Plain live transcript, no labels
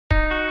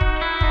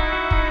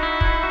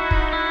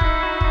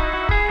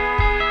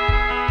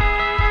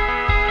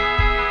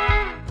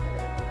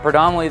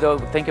Predominantly though,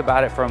 think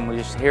about it from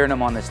just hearing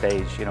them on the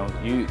stage. You know,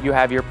 you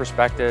have your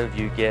perspective,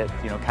 you get,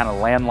 kind of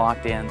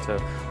landlocked into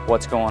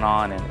what's going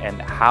on and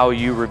how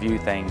you review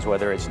things,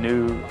 whether it's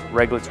new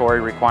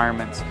regulatory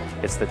requirements,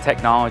 it's the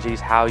technologies,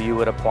 how you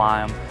would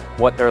apply them,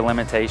 what their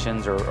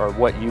limitations or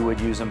what you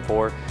would use them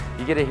for.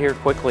 You get to hear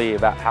quickly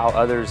about how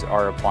others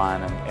are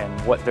applying them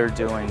and what they're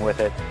doing with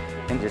it,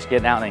 and just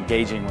getting out and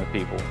engaging with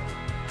people.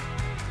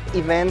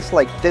 Events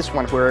like this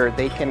one where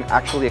they can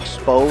actually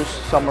expose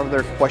some of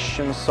their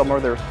questions, some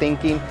of their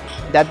thinking,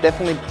 that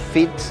definitely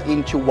fits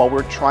into what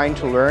we're trying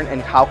to learn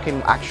and how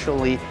can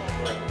actually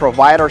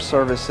provide our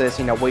services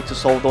in a way to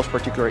solve those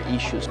particular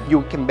issues.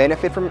 You can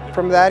benefit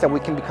from that, and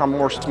we can become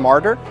more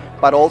smarter,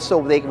 but also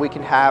we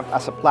can have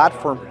as a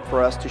platform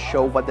for us to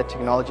show what the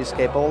technology is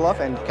capable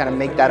of and kind of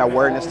make that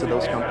awareness to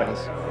those companies.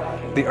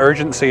 The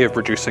urgency of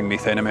reducing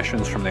methane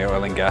emissions from the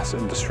oil and gas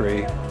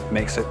industry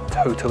makes it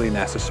totally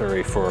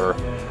necessary for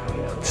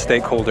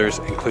stakeholders,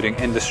 including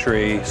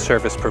industry,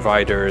 service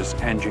providers,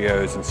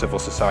 NGOs and civil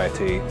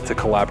society, to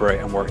collaborate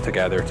and work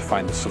together to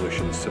find the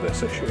solutions to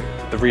this issue.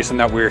 The reason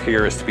that we're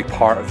here is to be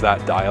part of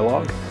that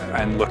dialogue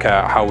and look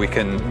at how we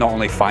can not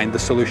only find the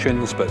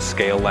solutions but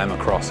scale them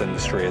across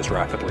industry as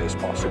rapidly as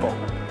possible.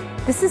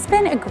 This has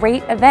been a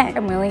great event.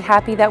 I'm really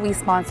happy that we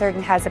sponsored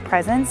and has a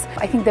presence.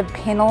 I think the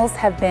panels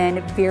have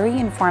been very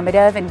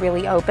informative and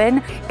really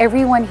open.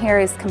 Everyone here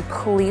is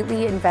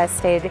completely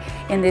invested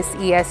in this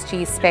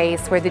ESG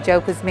space, where the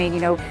joke was made, you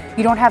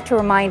don't have to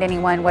remind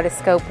anyone what a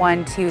scope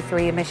 1, 2,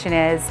 3 emission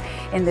is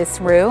in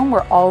this room.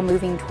 We're all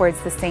moving towards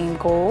the same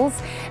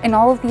goals, and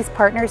all of these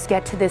partners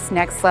get to this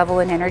next level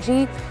in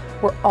energy.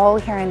 We're all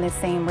here in the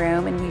same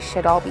room and we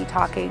should all be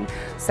talking.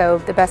 So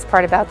the best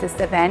part about this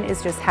event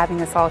is just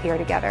having us all here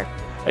together.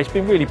 It's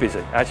been really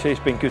busy. Actually, it's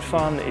been good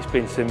fun. It's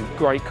been some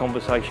great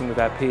conversation with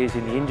our peers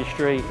in the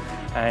industry,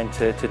 and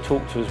to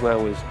talk to as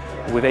well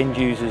as with end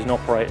users and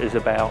operators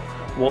about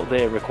what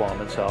their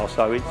requirements are.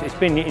 So it's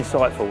been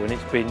insightful, and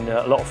it's been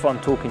a lot of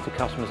fun talking to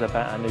customers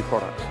about our new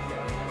products.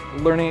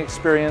 Learning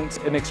experience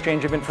and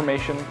exchange of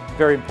information,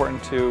 very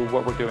important to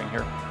what we're doing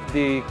here.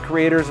 The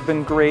creators have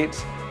been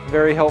great,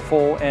 very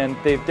helpful, and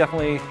they've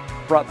definitely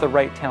brought the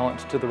right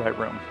talent to the right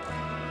room.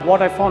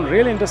 What I found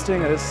really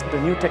interesting is the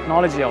new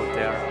technology out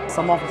there.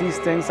 Some of these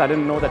things I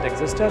didn't know that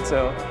existed,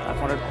 so I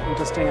found it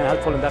interesting and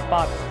helpful in that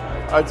part.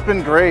 It's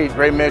been great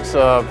mix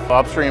of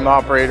upstream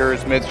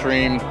operators,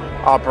 midstream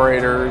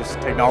operators,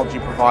 technology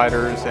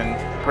providers, and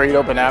great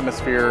open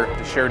atmosphere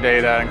to share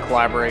data and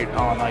collaborate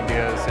on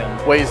ideas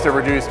and ways to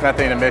reduce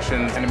methane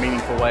emissions in a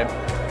meaningful way.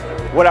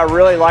 What I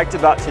really liked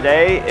about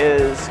today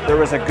is there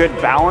was a good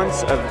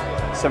balance of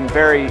some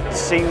very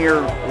senior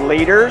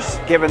leaders,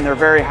 given their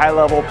very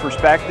high-level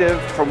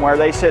perspective from where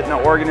they sit in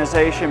the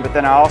organization, but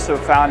then I also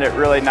found it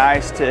really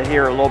nice to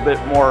hear a little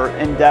bit more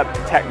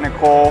in-depth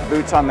technical,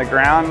 boots on the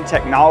ground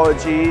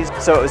technologies.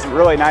 So it was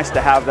really nice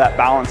to have that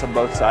balance on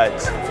both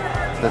sides.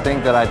 The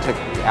thing that I took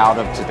out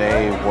of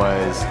today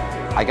was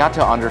I got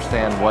to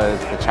understand what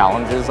the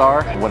challenges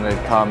are when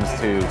it comes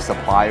to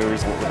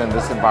suppliers within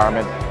this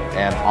environment,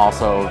 and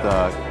also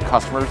the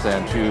customers,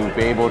 and to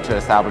be able to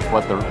establish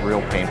what the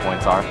real pain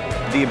points are.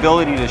 The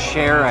ability to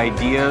share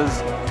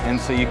ideas,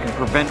 and so you can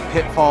prevent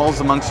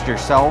pitfalls amongst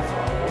yourself,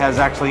 has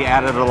actually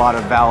added a lot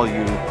of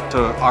value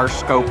to our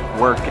scope,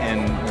 work,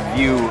 and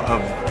view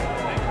of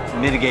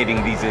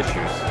mitigating these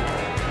issues.